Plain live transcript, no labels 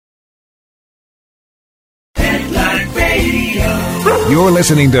You're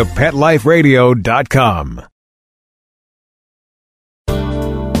listening to PetLifeRadio.com.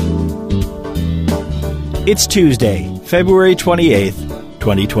 It's Tuesday, February 28th,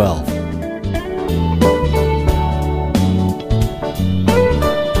 2012.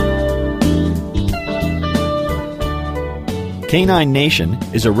 Canine Nation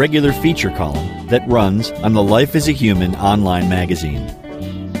is a regular feature column that runs on the Life as a Human online magazine.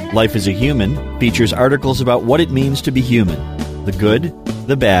 Life as a Human features articles about what it means to be human, the good,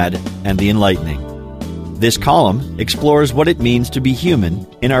 the bad, and the enlightening. This column explores what it means to be human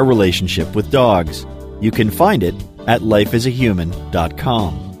in our relationship with dogs. You can find it at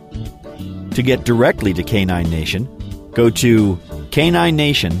lifeasahuman.com. To get directly to Canine Nation, go to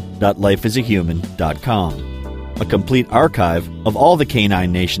caninenation.lifeasahuman.com. A complete archive of all the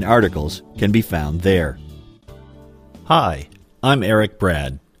Canine Nation articles can be found there. Hi, I'm Eric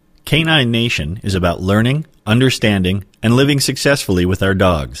Brad. Canine Nation is about learning, understanding, and living successfully with our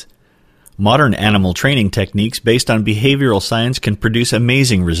dogs. Modern animal training techniques based on behavioral science can produce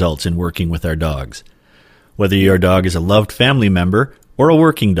amazing results in working with our dogs. Whether your dog is a loved family member or a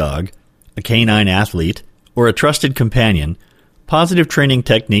working dog, a canine athlete, or a trusted companion, positive training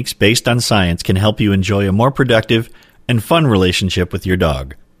techniques based on science can help you enjoy a more productive and fun relationship with your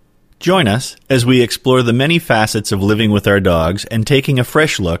dog. Join us as we explore the many facets of living with our dogs and taking a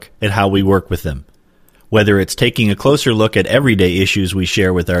fresh look at how we work with them. Whether it's taking a closer look at everyday issues we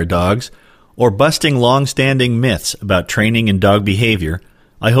share with our dogs, or busting long-standing myths about training and dog behavior,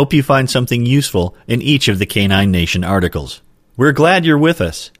 I hope you find something useful in each of the Canine Nation articles. We're glad you're with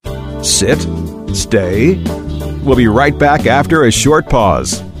us. Sit. Stay. We'll be right back after a short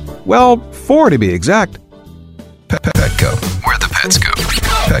pause. Well, 4 to be exact. Petco, where the pets go.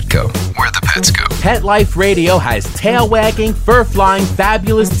 Petco, where the pets go. Pet Life Radio has tail-wagging, fur-flying,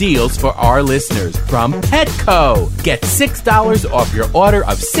 fabulous deals for our listeners from Petco. Get $6 off your order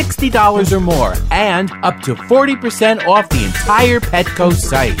of $60 or more and up to 40% off the entire Petco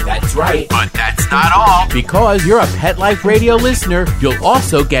site. That's right, but that's not all. Because you're a Pet Life Radio listener, you'll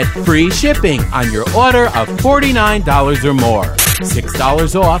also get free shipping on your order of $49 or more.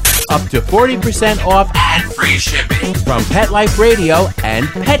 $6 off, up to 40% off, and free shipping from Pet Life Radio and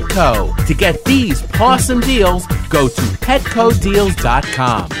Petco. To get these awesome deals, go to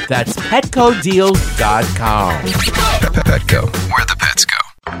PetcoDeals.com. That's PetcoDeals.com. Petco, where the pets go.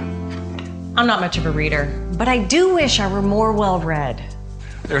 I'm not much of a reader, but I do wish I were more well-read.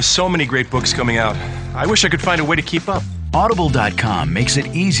 There are so many great books coming out. I wish I could find a way to keep up. Audible.com makes it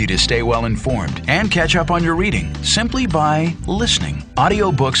easy to stay well informed and catch up on your reading simply by listening.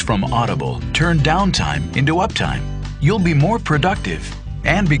 Audiobooks from Audible turn downtime into uptime. You'll be more productive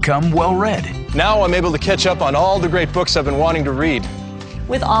and become well read. Now I'm able to catch up on all the great books I've been wanting to read.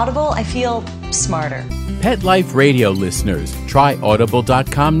 With Audible, I feel smarter. Pet Life Radio listeners, try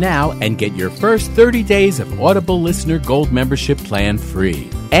Audible.com now and get your first 30 days of Audible Listener Gold membership plan free.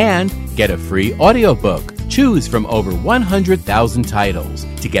 And get a free audiobook. Choose from over 100,000 titles.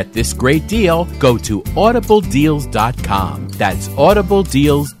 To get this great deal, go to audibledeals.com. That's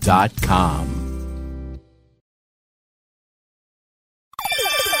audibledeals.com.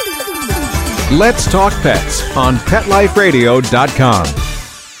 Let's Talk Pets on PetLifeRadio.com.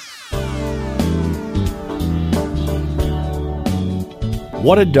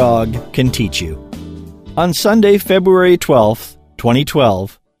 What a Dog Can Teach You. On Sunday, February 12th,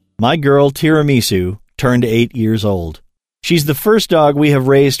 2012, my girl Tiramisu turned 8 years old. She's the first dog we have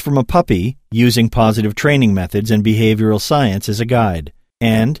raised from a puppy using positive training methods and behavioral science as a guide.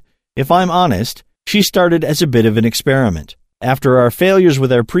 And, if I'm honest, she started as a bit of an experiment. After our failures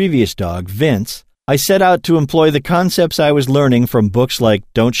with our previous dog, Vince, I set out to employ the concepts I was learning from books like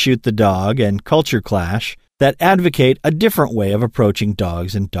Don't Shoot the Dog and Culture Clash that advocate a different way of approaching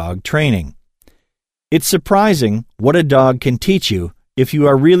dogs and dog training. It's surprising what a dog can teach you if you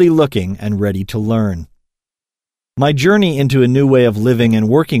are really looking and ready to learn. My journey into a new way of living and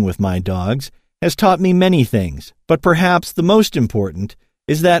working with my dogs has taught me many things, but perhaps the most important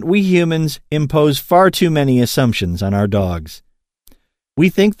is that we humans impose far too many assumptions on our dogs. We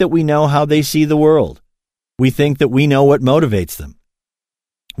think that we know how they see the world. We think that we know what motivates them.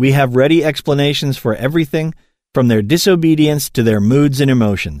 We have ready explanations for everything from their disobedience to their moods and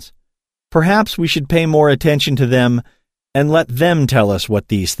emotions. Perhaps we should pay more attention to them and let them tell us what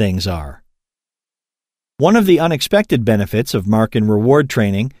these things are. One of the unexpected benefits of mark and reward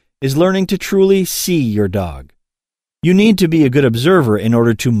training is learning to truly see your dog. You need to be a good observer in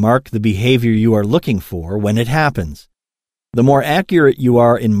order to mark the behavior you are looking for when it happens. The more accurate you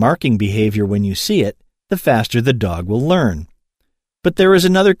are in marking behavior when you see it, the faster the dog will learn. But there is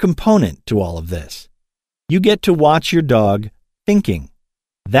another component to all of this. You get to watch your dog thinking.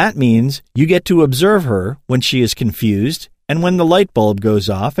 That means you get to observe her when she is confused and when the light bulb goes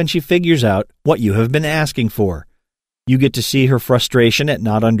off and she figures out what you have been asking for. You get to see her frustration at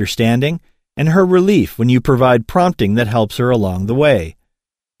not understanding and her relief when you provide prompting that helps her along the way.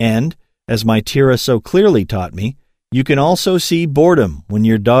 And, as my Tira so clearly taught me, you can also see boredom when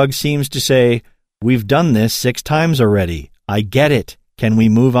your dog seems to say, "We've done this 6 times already. I get it. Can we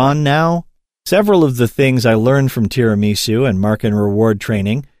move on now?" Several of the things I learned from Tiramisu and Mark and Reward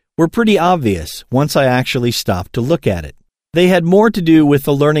training were pretty obvious once I actually stopped to look at it. They had more to do with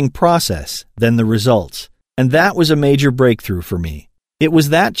the learning process than the results, and that was a major breakthrough for me. It was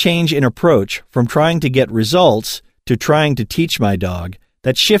that change in approach from trying to get results to trying to teach my dog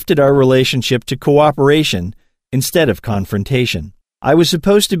that shifted our relationship to cooperation instead of confrontation. I was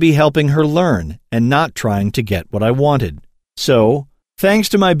supposed to be helping her learn and not trying to get what I wanted. So, thanks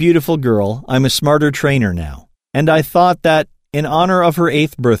to my beautiful girl, I'm a smarter trainer now. And I thought that, in honor of her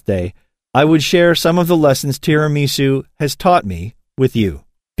 8th birthday, I would share some of the lessons Tiramisu has taught me with you.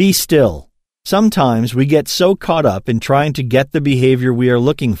 Be still. Sometimes we get so caught up in trying to get the behavior we are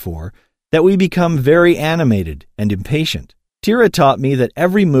looking for that we become very animated and impatient. Tira taught me that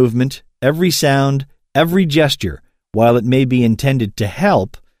every movement, every sound, every gesture, while it may be intended to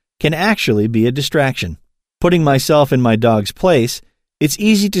help, can actually be a distraction. Putting myself in my dog's place, it's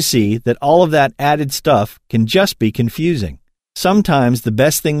easy to see that all of that added stuff can just be confusing. Sometimes the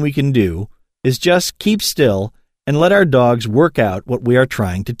best thing we can do is just keep still and let our dogs work out what we are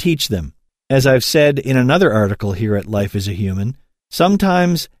trying to teach them. As I've said in another article here at Life as a Human,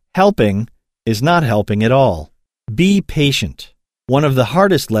 sometimes helping is not helping at all. Be patient. One of the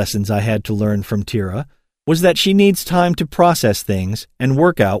hardest lessons I had to learn from Tira was that she needs time to process things and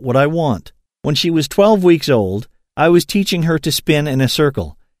work out what I want. When she was 12 weeks old, I was teaching her to spin in a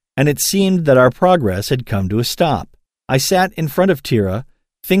circle, and it seemed that our progress had come to a stop. I sat in front of Tira,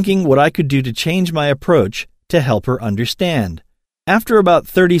 thinking what I could do to change my approach to help her understand. After about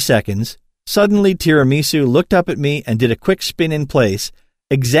 30 seconds, suddenly Tiramisu looked up at me and did a quick spin in place,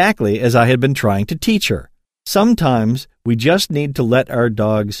 exactly as I had been trying to teach her. Sometimes we just need to let our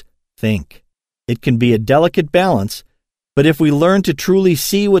dogs think. It can be a delicate balance, but if we learn to truly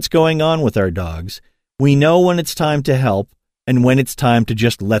see what's going on with our dogs, we know when it's time to help and when it's time to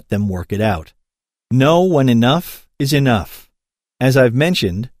just let them work it out. Know when enough is enough. As I've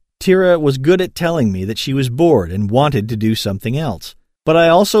mentioned, Tira was good at telling me that she was bored and wanted to do something else, but I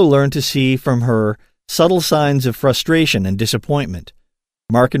also learned to see from her subtle signs of frustration and disappointment.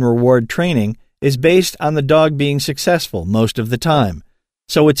 Mark and Reward training is based on the dog being successful most of the time,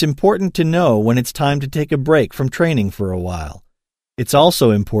 so it's important to know when it's time to take a break from training for a while. It's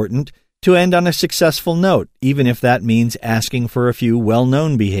also important to end on a successful note, even if that means asking for a few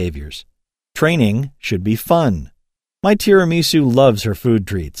well-known behaviors. Training should be fun. My Tiramisu loves her food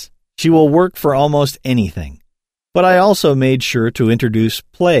treats. She will work for almost anything. But I also made sure to introduce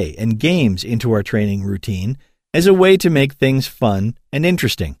play and games into our training routine as a way to make things fun and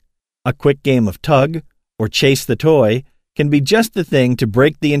interesting. A quick game of tug or chase the toy can be just the thing to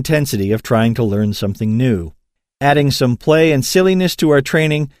break the intensity of trying to learn something new. Adding some play and silliness to our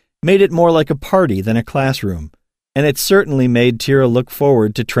training made it more like a party than a classroom, and it certainly made Tira look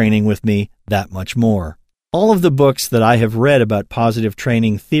forward to training with me that much more. All of the books that I have read about positive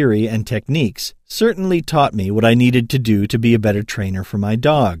training theory and techniques certainly taught me what I needed to do to be a better trainer for my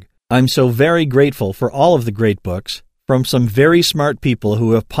dog. I'm so very grateful for all of the great books from some very smart people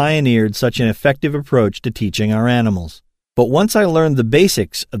who have pioneered such an effective approach to teaching our animals. But once I learned the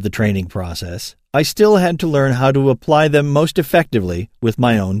basics of the training process, I still had to learn how to apply them most effectively with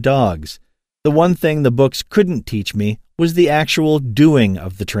my own dogs. The one thing the books couldn't teach me was the actual doing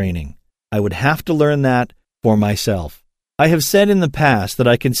of the training. I would have to learn that for myself. I have said in the past that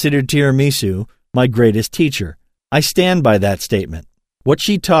I considered Tiramisu my greatest teacher. I stand by that statement. What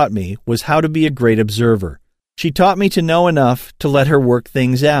she taught me was how to be a great observer. She taught me to know enough to let her work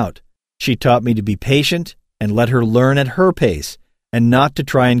things out. She taught me to be patient and let her learn at her pace and not to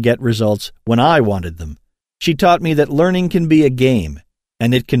try and get results when I wanted them. She taught me that learning can be a game,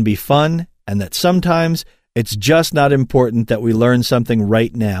 and it can be fun, and that sometimes it's just not important that we learn something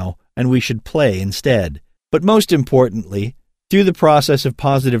right now, and we should play instead. But most importantly, through the process of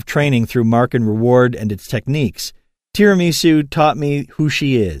positive training through Mark and Reward and its techniques, Tiramisu taught me who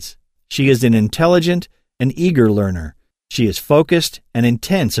she is. She is an intelligent and eager learner. She is focused and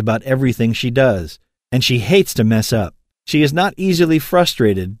intense about everything she does, and she hates to mess up. She is not easily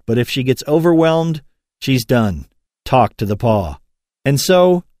frustrated, but if she gets overwhelmed, she's done. Talk to the paw. And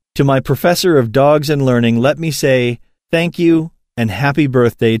so, to my professor of dogs and learning, let me say thank you and happy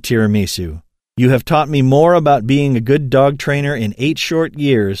birthday, Tiramisu. You have taught me more about being a good dog trainer in 8 short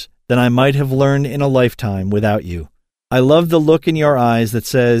years than I might have learned in a lifetime without you. I love the look in your eyes that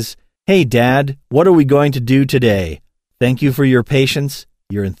says, "Hey, Dad, what are we going to do today?" Thank you for your patience,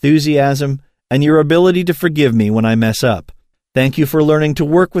 your enthusiasm, and your ability to forgive me when I mess up. Thank you for learning to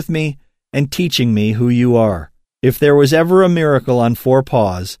work with me and teaching me who you are. If there was ever a miracle on 4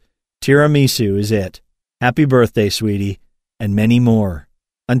 paws, tiramisu is it. Happy birthday, sweetie, and many more.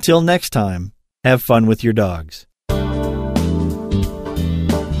 Until next time, have fun with your dogs.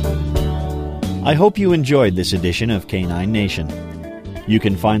 I hope you enjoyed this edition of Canine Nation. You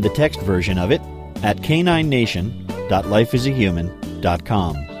can find the text version of it at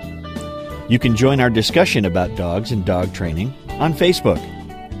caninenation.lifeasahuman.com. You can join our discussion about dogs and dog training on Facebook.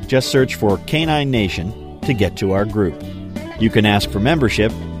 Just search for Canine Nation to get to our group. You can ask for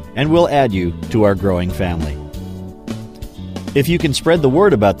membership, and we'll add you to our growing family. If you can spread the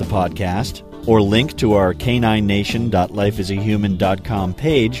word about the podcast or link to our caninenation.lifeasahuman.com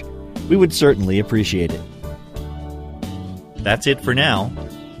page, we would certainly appreciate it. That's it for now.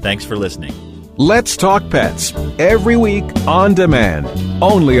 Thanks for listening. Let's Talk Pets, every week on demand,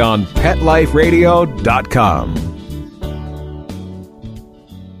 only on PetLifeRadio.com.